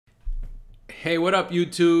Hey, what up,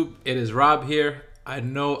 YouTube? It is Rob here. I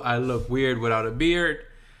know I look weird without a beard.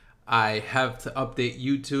 I have to update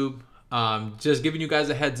YouTube. Just giving you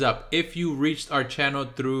guys a heads up. If you reached our channel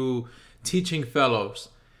through Teaching Fellows,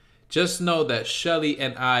 just know that Shelly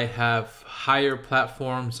and I have higher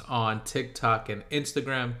platforms on TikTok and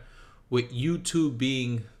Instagram, with YouTube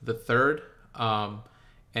being the third.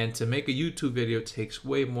 And to make a YouTube video takes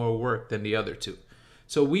way more work than the other two.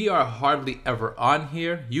 So we are hardly ever on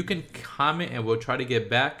here. You can comment and we'll try to get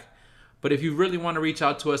back. But if you really want to reach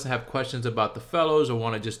out to us and have questions about the fellows, or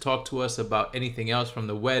want to just talk to us about anything else from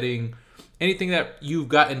the wedding, anything that you've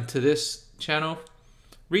gotten to this channel,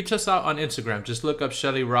 reach us out on Instagram. Just look up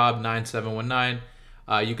ShellyRob9719.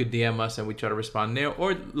 You could DM us and we try to respond there,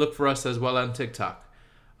 or look for us as well on TikTok.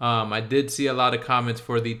 I did see a lot of comments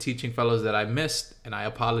for the Teaching Fellows that I missed, and I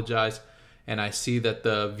apologize. And I see that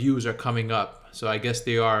the views are coming up. So I guess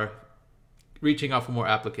they are reaching out for more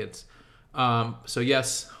applicants. So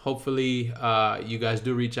yes, hopefully you guys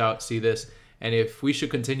do reach out, see this. And if we should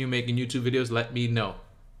continue making YouTube videos, let me know.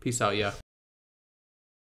 Peace out, yeah.